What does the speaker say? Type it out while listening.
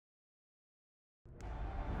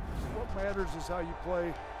matters is how you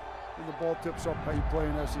play when the ball tips up, how you play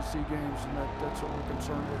in SEC games, and that's what we're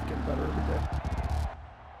concerned with, getting better every day.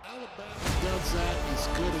 Alabama does that as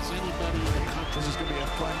good as anybody in the country. This is going to be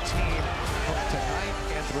a fun team tonight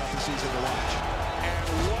and throughout the season to watch. And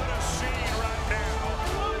what a scene right now.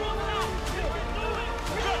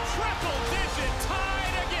 The triple-digit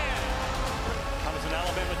tied again. How does an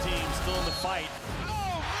Alabama team still in the fight?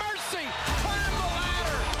 Oh, mercy! Climb the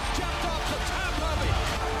ladder! Jumped off the top of it.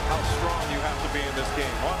 How strong you have to be in this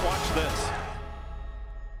game. Watch this.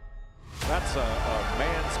 That's a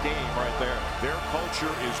man's game right there. Their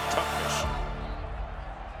culture is toughness.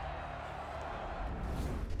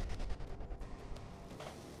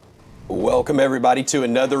 Welcome, everybody, to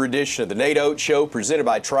another edition of the Nate Oats Show, presented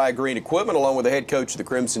by Tri-Green Equipment, along with the head coach of the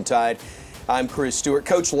Crimson Tide. I'm Chris Stewart.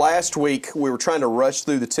 Coach, last week we were trying to rush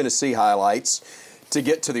through the Tennessee highlights to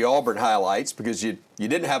get to the Auburn highlights because you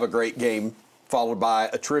didn't have a great game followed by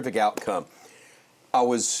a terrific outcome. I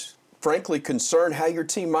was frankly concerned how your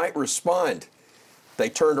team might respond. They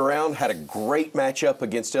turned around, had a great matchup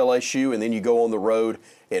against LSU, and then you go on the road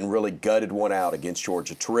and really gutted one out against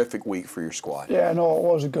Georgia. Terrific week for your squad. Yeah, no, it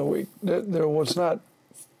was a good week. There was not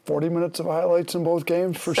 40 minutes of highlights in both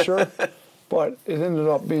games for sure, but it ended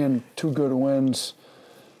up being two good wins.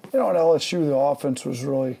 You know, at LSU, the offense was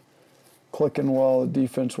really clicking well. The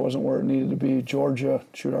defense wasn't where it needed to be. Georgia,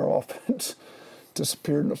 our offense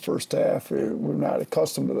disappeared in the first half. We're not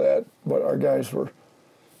accustomed to that, but our guys were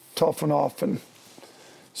tough enough and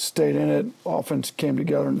stayed in it. Offense came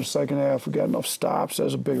together in the second half. We got enough stops. That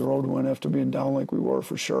was a big road win after being down like we were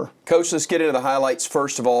for sure. Coach, let's get into the highlights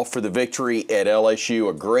first of all for the victory at LSU.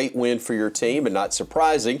 A great win for your team, and not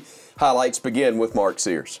surprising. Highlights begin with Mark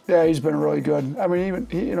Sears. Yeah, he's been really good. I mean,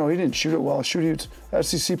 he didn't shoot it well. He was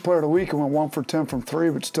SEC Player of the Week and went 1 for 10 from 3,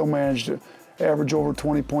 but still managed to average over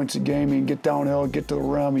 20 points a game. He can get downhill, get to the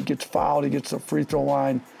rim. He gets fouled. He gets to the free throw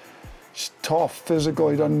line. He's tough, physical.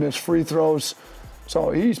 He doesn't miss free throws.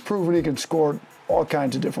 So he's proven he can score all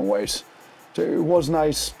kinds of different ways. So it was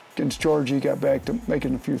nice against Georgia. He got back to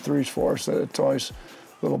making a few threes for us. It's always a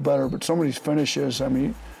little better. But some of these finishes, I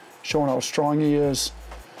mean, showing how strong he is,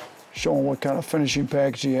 showing what kind of finishing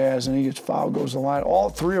package he has, and he gets fouled, goes to the line. All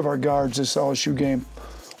three of our guards this LSU game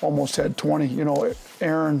almost had 20. You know,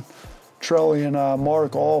 Aaron, Trelly, and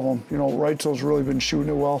Mark, all of them. You know, Reitzel's really been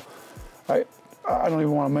shooting it well. I don't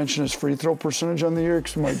even want to mention his free throw percentage on the year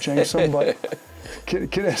because we might jinx him, but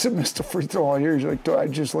kid hasn't missed a free throw all year. He's like, I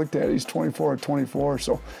just looked at it. He's 24 of 24.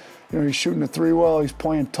 So, you know, he's shooting the three well. He's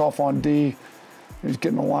playing tough on D. He's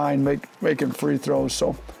getting the line, making free throws.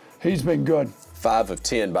 So he's been good. 5 of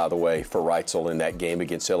 10, by the way, for Reitzel in that game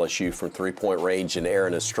against LSU from three-point range. And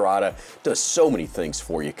Aaron Estrada does so many things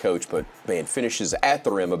for you, Coach, but, man, finishes at the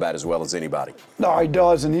rim about as well as anybody. No, he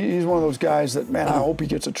does, and he's one of those guys that, man, I hope he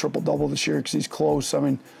gets a triple-double this year because he's close. I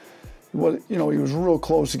mean, he was real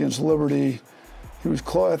close against Liberty. He was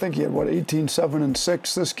close. I think he had, 18, 7, and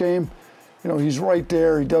 6 this game. You know, he's right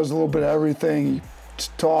there. He does a little bit of everything. He's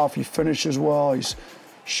tough. He finishes well. He's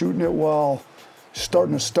shooting it well.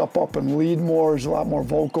 Starting to step up and lead more. He's a lot more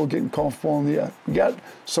vocal, getting comfortable in the. We got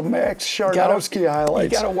some Max Chardowski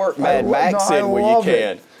highlights. You got to work Max in when you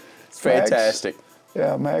can. It's fantastic.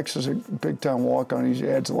 Yeah, Max is a big-time walk-on. He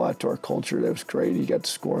adds a lot to our culture. That was great. He got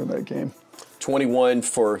to score in that game. 21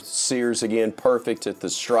 for Sears again, perfect at the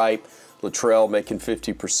stripe. Latrell making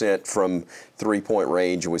 50% from three-point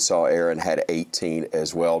range, and we saw Aaron had 18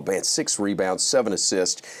 as well. Man, 6 rebounds, 7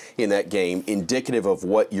 assists in that game, indicative of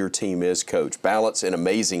what your team is, Coach. Balance and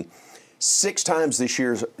amazing. 6 times this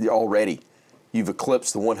year already you've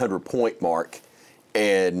eclipsed the 100-point mark,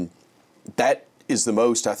 and that is the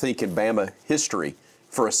most, I think, in Bama history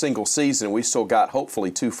for a single season. We still got,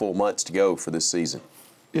 hopefully, 2 full months to go for this season.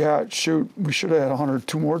 Yeah, shoot, we should have had 100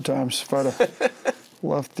 2 more times if I'd have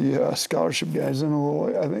left the scholarship guys in a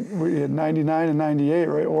little. I think we had 99 and 98,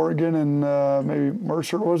 right? Oregon and maybe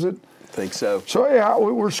Mercer, was it? I think so. So, yeah,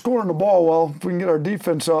 we're scoring the ball well. If we can get our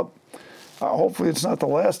defense up, hopefully it's not the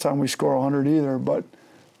last time we score 100 either, but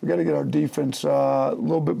we got to get our defense a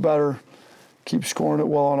little bit better, keep scoring it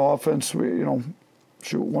well on offense.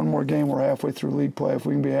 Shoot, one more game, we're halfway through league play. If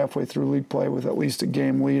we can be halfway through league play with at least a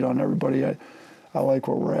game lead on everybody, I like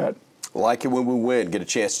where we're at. Like it when we win. Get a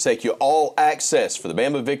chance to take you all access for the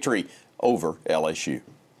Bama victory over LSU.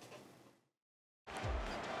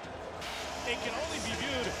 It can only be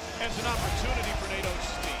viewed as an opportunity for Nate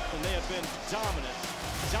Oats' team. And they have been dominant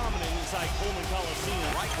inside Coleman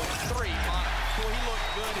Coliseum. Right with 3. Boy, he looked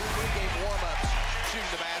good in pregame warm-ups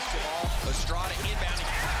shooting the basketball. Estrada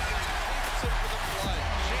inbounding. For the play.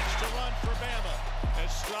 Chance to run for Bama.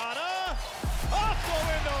 Estrada off the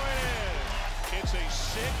window and in. It's a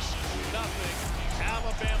 6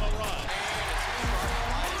 Bama run.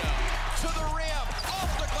 To the rim,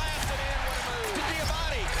 off the glass and in with a move. To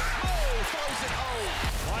Diamante. Oh, throws it home.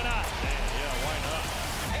 Why not? Yeah, why not?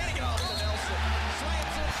 Handing it off to Nelson.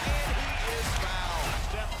 Slams it, and he is fouled.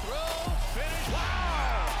 Step through, finish.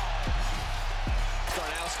 Wow!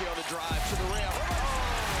 Darnowski on the drive to the rim.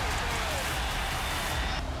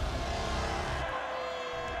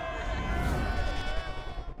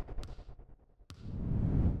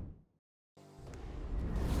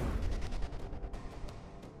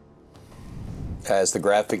 As the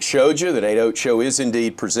graphic showed you, the Nate Oats Show is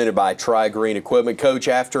indeed presented by Tri-Green Equipment. Coach,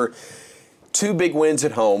 after two big wins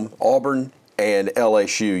at home, Auburn and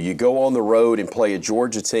LSU, you go on the road and play a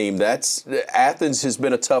Georgia team. Athens has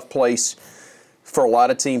been a tough place for a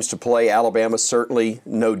lot of teams to play. Alabama certainly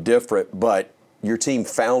no different, but your team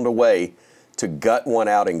found a way to gut one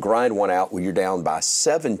out and grind one out when you're down by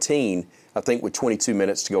 17, I think, with 22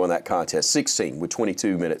 minutes to go in that contest. 16 with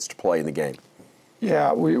 22 minutes to play in the game.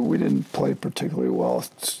 Yeah, we didn't play particularly well.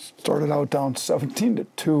 Started out down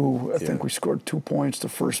 17-2. I think we scored 2 points the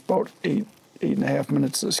first about eight and a half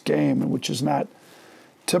minutes of this game, which is not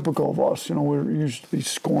typical of us. You know, we're usually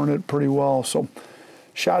scoring it pretty well. So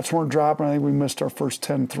shots weren't dropping. I think we missed our first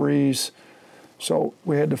 10 threes. So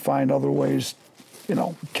we had to find other ways. You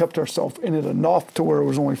know, kept ourselves in it enough to where it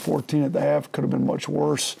was only 14 at the half. Could have been much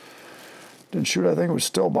worse. Didn't shoot. I think it was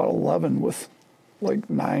still about 11 with like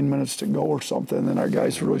 9 minutes to go or something. And then our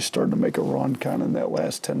guys really started to make a run kind of in that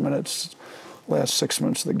last 10 minutes, last 6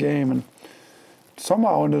 minutes of the game. And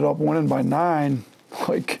somehow ended up winning by 9,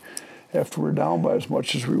 like after we were down by as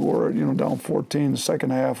much as we were, you know, down 14. The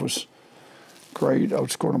second half was great.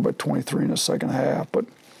 Outscored them by 23 in the second half. But,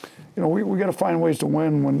 you know, we got to find ways to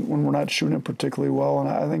win when we're not shooting it particularly well. And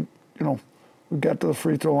I think, you know, we got to the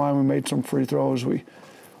free throw line. We made some free throws. We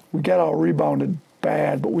got out-rebounded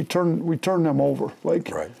bad, but we turned them over,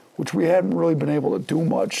 which we hadn't really been able to do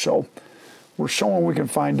much. So we're showing we can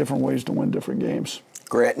find different ways to win different games.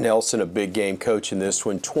 Grant Nelson, a big game coach in this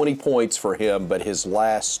one. 20 points for him, but his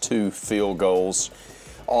last 2 field goals,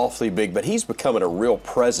 awfully big. But he's becoming a real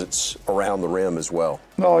presence around the rim as well.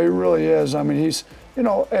 No, he really is. I mean, he's, you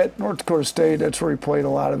know, at North Dakota State, that's where he played a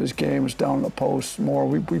lot of his games, down in the post more.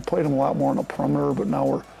 We played him a lot more on the perimeter, but now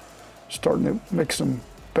we're starting to mix him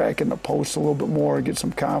back in the post a little bit more, get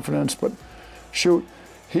some confidence. But shoot,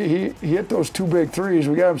 he hit those 2 big threes.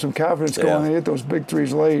 We got him some confidence going. He hit those big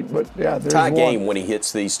threes late. But yeah, there's tie game when he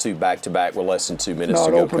hits these 2 back-to-back with less than 2 minutes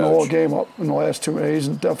to go. No, it opened the whole game up in the last 2 minutes.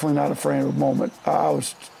 He's definitely not afraid of the moment. I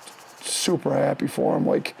was super happy for him.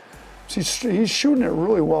 Like, he's shooting it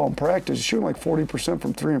really well in practice. He's shooting like 40%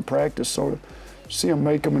 from 3 in practice. So to see him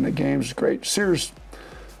make them in the games is great. Sears,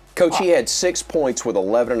 Coach, he had 6 points with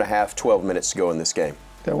 11 and a half, 12 minutes to go in this game.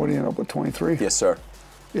 That would he end up with 23? Yes, sir.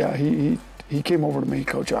 Yeah, he came over to me,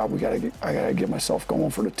 Coach. I gotta get myself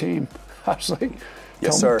going for the team. I was like,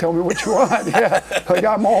 tell me what you want. Yeah, like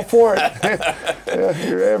I'm all for it. Yeah,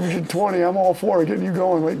 you're averaging 20. I'm all for it. Getting you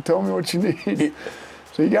going. Like, tell me what you need.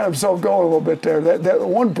 So he got himself going a little bit there. That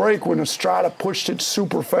one break when Estrada pushed it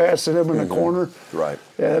super fast at him in the corner. Right.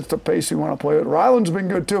 Yeah, that's the pace you want to play with. Ryland's been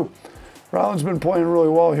good too. Ryland's been playing really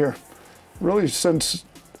well here, really since.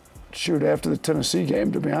 Shoot, after the Tennessee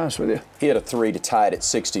game, to be honest with you. He had a 3 to tie it at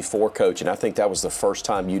 64, Coach, and I think that was the first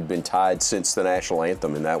time you'd been tied since the national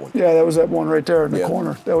anthem in that one. Yeah, that was that one right there in the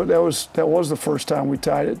corner. That was the first time we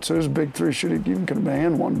tied it. So it was a big 3. Shoot, it even could have been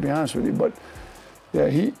and one, to be honest with you. But yeah,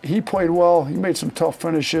 he played well. He made some tough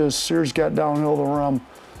finishes. Sears got downhill the rim.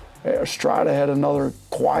 Estrada had another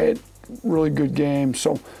quiet, really good game.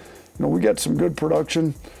 So, you know, we got some good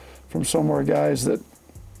production from some of our guys that,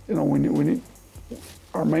 you know, we need.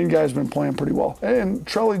 Our main guy's been playing pretty well. And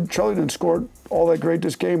Trelly didn't score all that great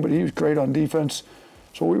this game, but he was great on defense.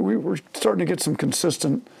 So we were starting to get some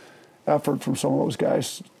consistent effort from some of those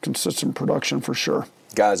guys, consistent production for sure.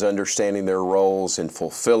 Guys understanding their roles and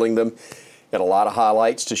fulfilling them. Got a lot of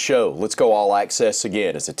highlights to show. Let's go all access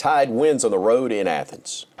again as the Tide wins on the road in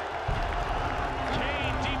Athens.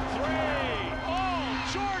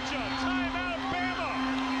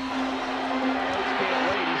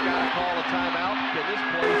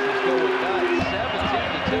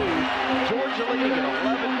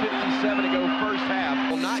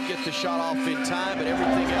 The shot off in time, but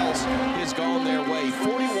everything else has gone their way.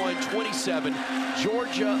 41-27,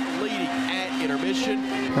 Georgia leading at intermission.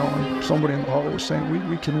 You know, somebody in the hall was saying,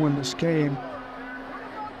 we can win this game.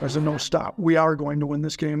 There's a no stop. We are going to win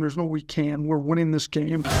this game. There's no we can. We're winning this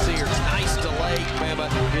game. Sears, nice delay.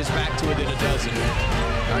 Bama is back to within a dozen.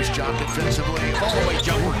 Nice job defensively. Fall-away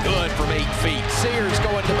jumper good from 8 feet. Sears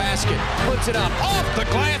going to basket. Puts it up off the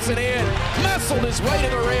glass and in. wrestled his way to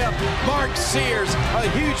the rim. Mark Sears, a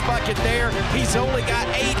huge bucket there. He's only got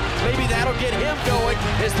 8. Maybe that'll get him going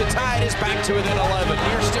as the Tide is back to within 11.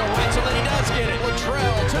 Here's still Mitchell, and he does get it.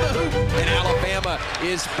 Latrell to the hoop, and Alabama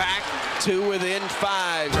is back to within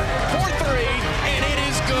 5. For 3, and it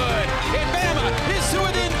is good. And Bama is to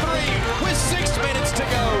within 3 with 6 minutes to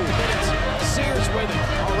go. Sears with it,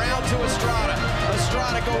 around to Estrada.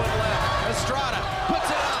 Estrada going left. Estrada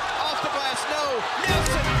puts it up, off the glass, no.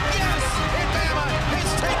 Nelson, yes! And Bama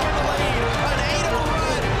has taken the lead. An 8-0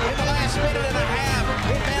 run in the last minute and a half.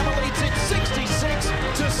 And Bama leads it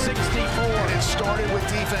 66-64. It started with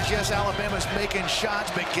defense. Yes, Alabama's making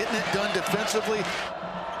shots, but getting it done defensively.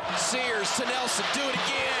 Sears to Nelson, do it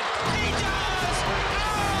again. He does!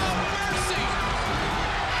 Oh, mercy!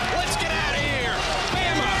 Let's get out of here.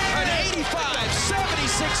 Bama, an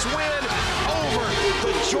 85-76 win over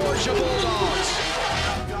the Georgia Bulldogs.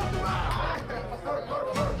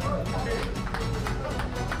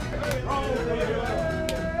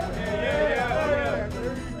 Yeah,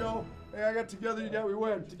 there you go. Hey, I got together, you got we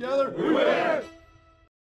win. Together, we win!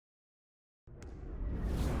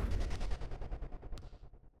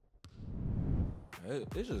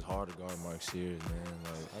 It's just hard to guard Mark Sears, man.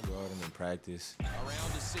 Like, I guard him in practice.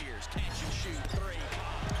 Around to Sears, catch and shoot, 3.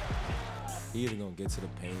 He either gonna get to the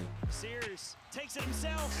paint. Sears takes it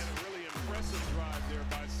himself. And a really impressive drive there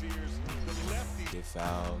by Sears. The lefty. Get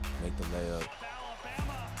fouled, make the layup.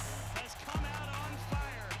 Alabama has come out on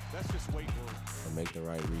fire. That's just weight room. Or make the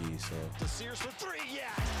right read, so. To Sears for 3,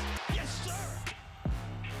 yes! Yes, sir!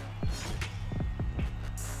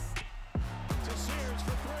 To Sears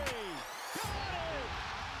for 3.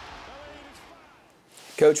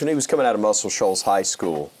 Coach, when he was coming out of Muscle Shoals High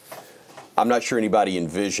School, I'm not sure anybody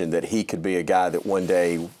envisioned that he could be a guy that one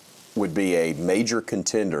day would be a major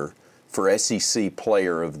contender for SEC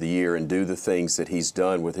Player of the Year and do the things that he's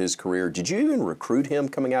done with his career. Did you even recruit him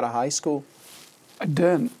coming out of high school? I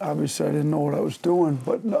didn't. Obviously, I didn't know what I was doing,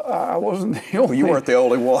 but no, I wasn't the only. Well, you weren't the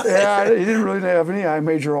only one. Yeah, he didn't really have any high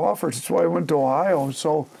major offers. That's why I went to Ohio.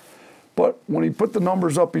 So, but when he put the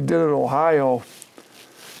numbers up he did at Ohio,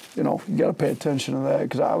 you know, you got to pay attention to that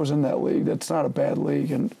because I was in that league. That's not a bad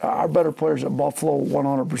league, and our better players at Buffalo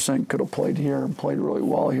 100% could have played here and played really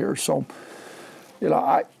well here. So, you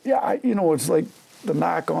know, it's like the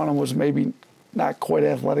knock on him was maybe not quite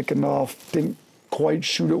athletic enough, didn't quite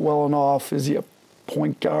shoot it well enough. Is he a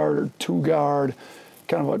point guard or 2 guard?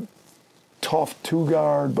 Kind of a tough 2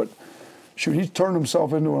 guard, but shoot, he's turned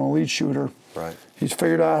himself into an elite shooter. Right. He's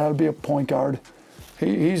figured out how to be a point guard.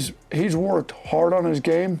 He's worked hard on his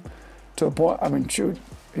game to the point. I mean, shoot,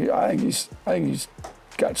 I think he's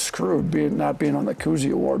got screwed not being on the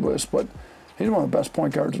Cousy Award list, but he's one of the best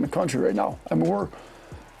point guards in the country right now. I mean,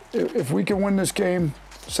 if we can win this game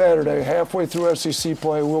Saturday, halfway through SEC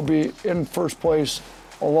play, we'll be in first place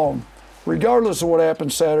alone. Regardless of what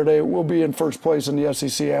happens Saturday, we'll be in first place in the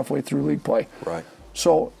SEC halfway through league play. Right.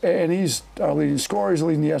 So, and he's our leading scorer. He's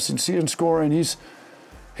leading the SEC in scoring.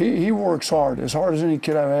 He works hard as any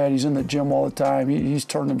kid I've had. He's in the gym all the time. He's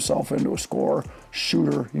turned himself into a scorer,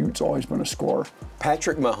 shooter. He's always been a scorer.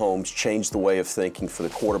 Patrick Mahomes changed the way of thinking for the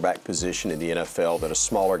quarterback position in the NFL, that a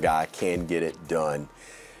smaller guy can get it done.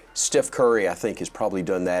 Steph Curry, I think, has probably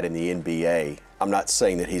done that in the NBA. I'm not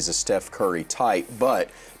saying that he's a Steph Curry type, but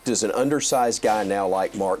does an undersized guy now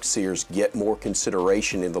like Mark Sears get more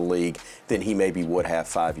consideration in the league than he maybe would have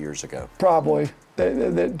 5 years ago? Probably.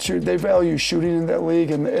 They value shooting in that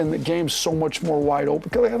league, and the game's so much more wide open,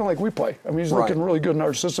 kind of like we play. I mean, he's looking really good in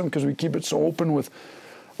our system because we keep it so open with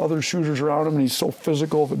other shooters around him, and he's so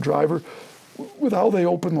physical of a driver. With how they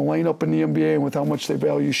open the lane up in the NBA and with how much they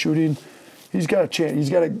value shooting, he's got a chance.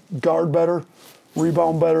 He's got to guard better,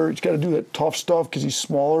 rebound better. He's got to do that tough stuff because he's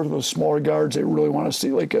smaller. Those smaller guards, they really want to see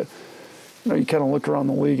you kind of look around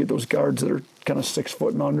the league at those guards that are kind of 6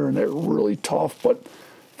 foot and under, and they're really tough. But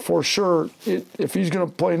for sure, if he's going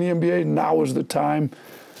to play in the NBA, now is the time.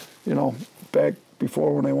 You know, back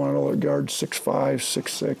before when they wanted all their guards 6'5",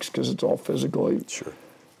 6'6", because it's all physical. Sure.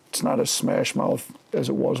 It's not as smash mouth as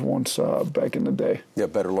it was once back in the day. Yeah,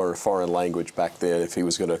 better learn a foreign language back then if he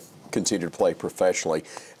was going to continue to play professionally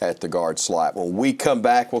at the guard slot. When we come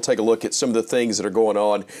back, we'll take a look at some of the things that are going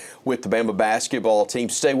on with the Bama basketball team.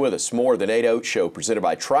 Stay with us. More of the Nate Oats Show presented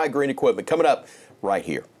by Tri-Green Equipment coming up right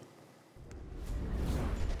here.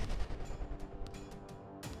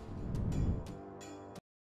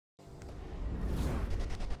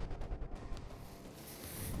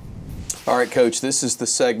 All right, Coach, this is the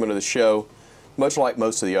segment of the show. Much like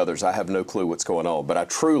most of the others, I have no clue what's going on, but I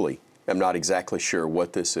truly am not exactly sure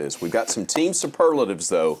what this is. We've got some team superlatives,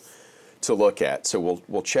 though, to look at, so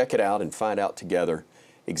we'll check it out and find out together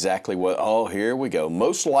exactly what, oh, here we go.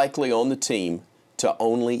 Most likely on the team to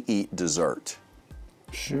only eat dessert.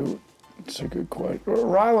 Shoot, that's a good question.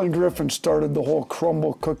 Rylan Griffin started the whole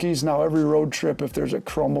crumble cookies. Now every road trip, if there's a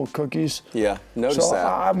crumble cookies. Yeah, notice so that.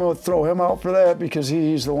 I'm going to throw him out for that because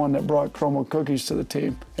he's the one that brought crumble cookies to the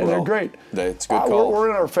team. And they're great. That's a good call. We're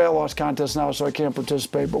in our fat loss contest now, so I can't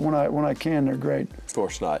participate, but when I can, they're great. Of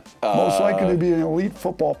course not. Most likely to be an elite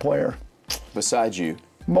football player. Besides you.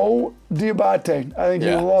 Mo Diabate. I think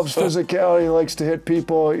he loves physicality. He likes to hit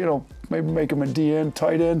people, you know, maybe make him a DN,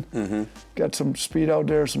 tight end. Mm-hmm. Got some speed out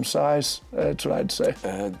there, some size. That's what I'd say.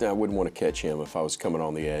 I wouldn't want to catch him if I was coming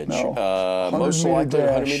on the edge. No. Most likely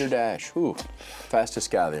 100-meter dash. Ooh,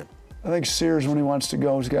 fastest guy then. I think Sears, when he wants to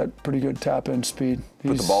go, has got pretty good top-end speed.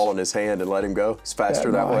 Put the ball in his hand and let him go. He's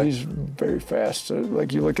faster that way. He's very fast.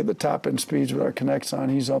 Like you look at the top-end speeds with our connects on,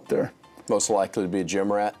 he's up there. Most likely to be a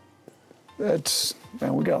gym rat?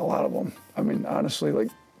 Man, we got a lot of them. I mean, honestly, like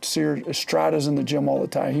Sears, Estrada's in the gym all the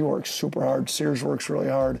time. He works super hard. Sears works really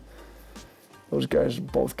hard. Those guys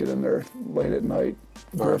both get in there late at night.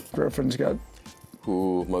 Griffin's got.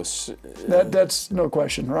 Ooh, most. That's no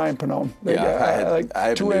question. Ryan Pannone.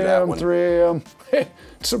 I 2 a.m., 3 a.m.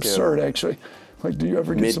 It's absurd, actually. Like, do you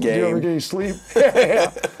ever get any sleep?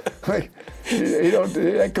 Yeah. Like,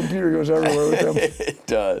 that computer goes everywhere with them. It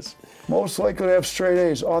does. Most likely to have straight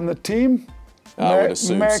A's on the team. I would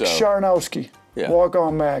assume Max so. Charnowski. Yeah. Walk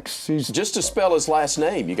on Max. He's just to spell his last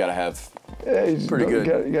name, you got to have pretty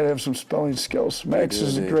good. You got to have some spelling skills. Max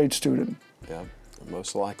is a great student. Yeah.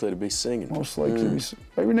 Most likely to be singing. Most likely to be.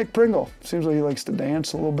 Maybe Nick Pringle. Seems like he likes to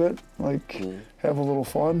dance a little bit, have a little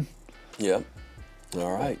fun. Yep.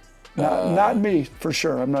 All right. Not me, for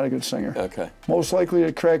sure. I'm not a good singer. Okay. Most likely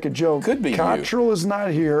to crack a joke. Could be Cottrell is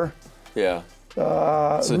not here. Yeah.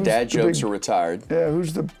 So dad jokes are retired. Yeah,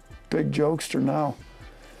 who's the big jokester now?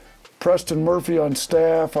 Preston Murphy on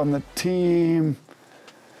staff, on the team.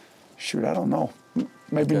 Shoot, I don't know.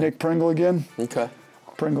 Maybe Nick Pringle again. Okay.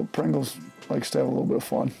 Pringles likes to have a little bit of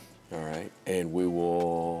fun. All right, and we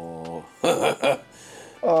will.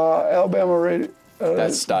 Alabama radio.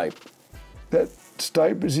 That's Stipe. That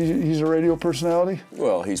Stipe, he's a radio personality?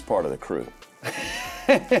 Well, he's part of the crew.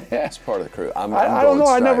 He's part of the crew. I don't know.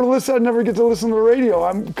 Stipe. I never listen. I never get to listen to the radio.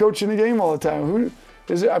 I'm coaching the game all the time. Who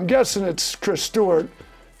is it? I'm guessing it's Chris Stewart.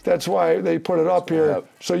 That's why they put it up here. Yep.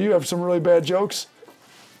 So you have some really bad jokes?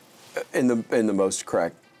 In the most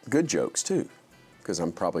crack good jokes too, because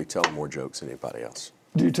I'm probably telling more jokes than anybody else.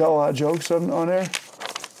 Do you tell a lot of jokes on air?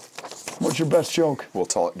 What's your best joke? We'll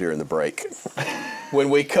talk during the break. When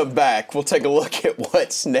we come back, we'll take a look at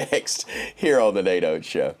what's next here on the Nate Oats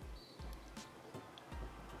Show.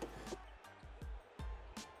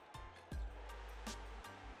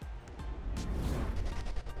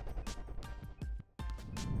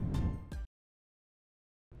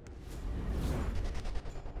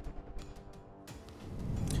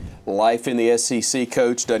 Life in the SEC,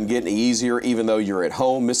 Coach, doesn't get any easier even though you're at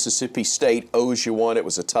home. Mississippi State owes you one. It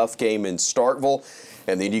was a tough game in Starkville.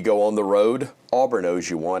 And then you go on the road. Auburn owes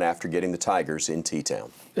you one after getting the Tigers in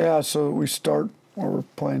T-Town. Yeah, so we start where we're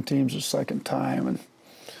playing teams a second time. And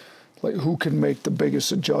like, who can make the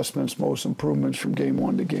biggest adjustments, most improvements from game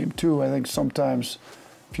 1 to game 2? I think sometimes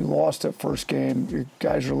if you lost that first game, your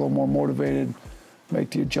guys are a little more motivated,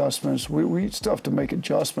 make the adjustments. We still have to make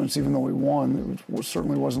adjustments even though we won. It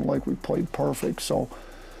certainly wasn't like we played perfect. So,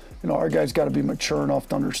 you know, our guys got to be mature enough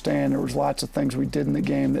to understand there was lots of things we did in the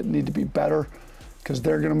game that need to be better because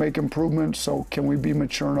they're going to make improvements. So can we be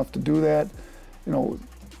mature enough to do that? You know,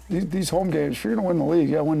 these home games, if you're going to win the league,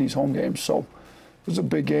 you got to win these home games. So it was a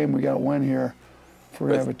big game. We got to win here if we're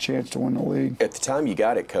going to have a chance to win the league. At the time you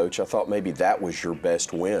got it, Coach, I thought maybe that was your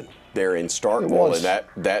best win there in Starkville,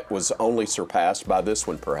 and that was only surpassed by this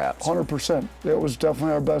one, perhaps. 100%. It was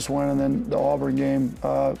definitely our best win, and then the Auburn game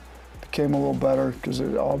became a little better because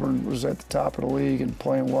Auburn was at the top of the league and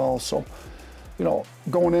playing well. So, you know,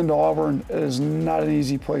 going into Auburn is not an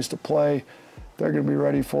easy place to play. They're going to be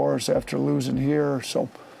ready for us after losing here, so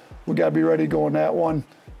we got to be ready to go in that one.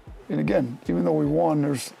 And again, even though we won,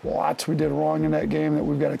 there's lots we did wrong in that game that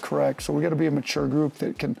we've got to correct. So we got to be a mature group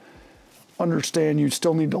that can understand you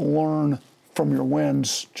still need to learn from your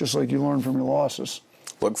wins just like you learn from your losses.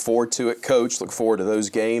 Look forward to it, Coach. Look forward to those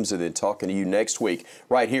games and then talking to you next week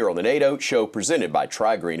right here on the Nate Oats Show presented by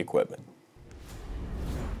Tri-Green Equipment.